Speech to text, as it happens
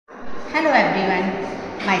Hello everyone,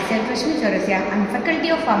 myself Rashmi Ma'am. I am faculty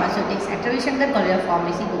of Pharmaceutics at Ravishankar College of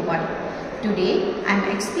Pharmacy, Bhopal. Today I am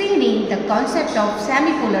explaining the concept of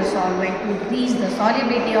semipolar solvent to increase the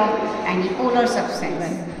solubility of any polar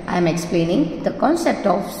substance. I am explaining the concept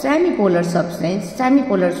of semipolar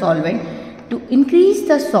solvent to increase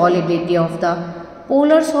the solubility of the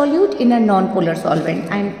polar solute in a non-polar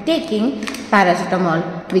solvent. I am taking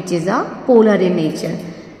paracetamol, which is a polar in nature.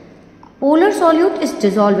 Polar solute is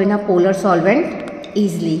dissolved in a polar solvent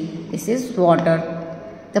easily. This is water.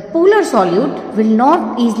 The polar solute will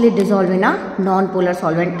not easily dissolve in a non-polar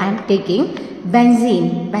solvent. I am taking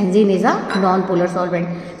benzene. Benzene is a non-polar solvent.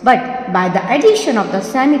 But by the addition of the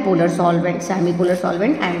semipolar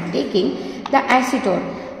solvent, I am taking the acetone.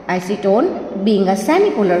 Acetone, being a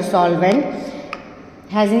semipolar solvent,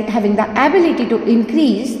 having the ability to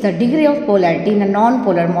increase the degree of polarity in a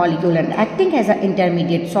non-polar molecule and acting as an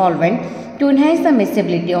intermediate solvent to enhance the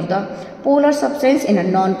miscibility of the polar substance in a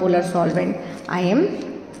non-polar solvent. I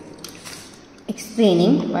am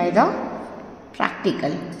explaining by the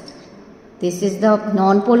practical. This is the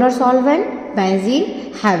non-polar solvent,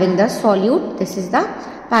 benzene, having the solute. This is the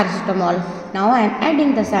paracetamol. Now I am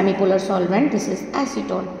adding the semipolar solvent. This is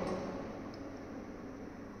acetone.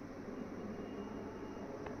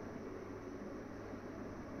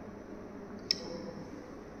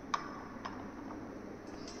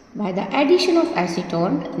 By the addition of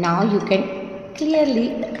acetone, now you can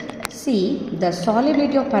clearly see the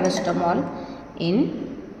solubility of paracetamol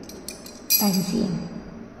in benzene.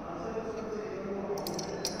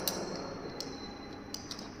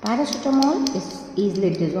 Paracetamol is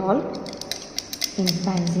easily dissolved in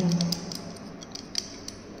benzene.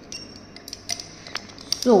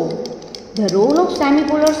 So, the role of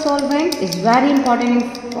semipolar solvent is very important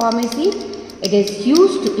in pharmacy. It is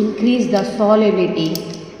used to increase the solubility.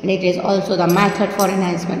 And it is also the method for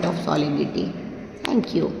enhancement of solubility.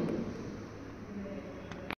 Thank you.